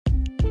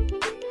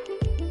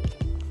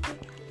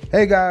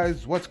Hey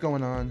guys, what's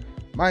going on?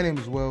 My name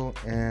is Will,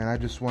 and I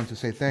just want to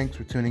say thanks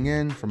for tuning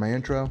in for my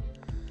intro.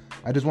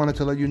 I just wanted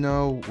to let you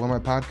know what my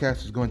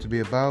podcast is going to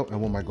be about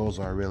and what my goals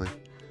are, really.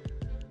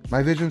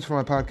 My visions for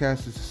my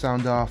podcast is to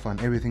sound off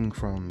on everything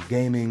from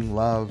gaming,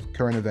 love,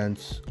 current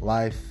events,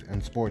 life,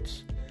 and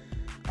sports.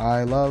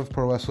 I love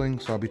pro wrestling,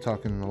 so I'll be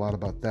talking a lot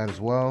about that as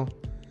well.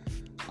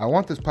 I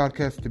want this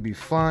podcast to be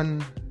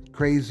fun,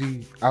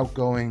 crazy,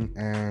 outgoing,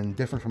 and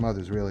different from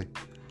others, really.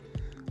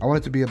 I want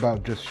it to be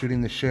about just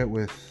shooting the shit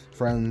with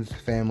friends,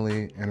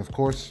 family, and of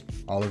course,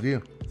 all of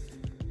you.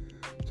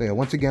 So yeah,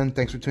 once again,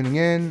 thanks for tuning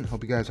in.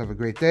 Hope you guys have a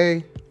great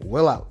day.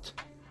 Will out.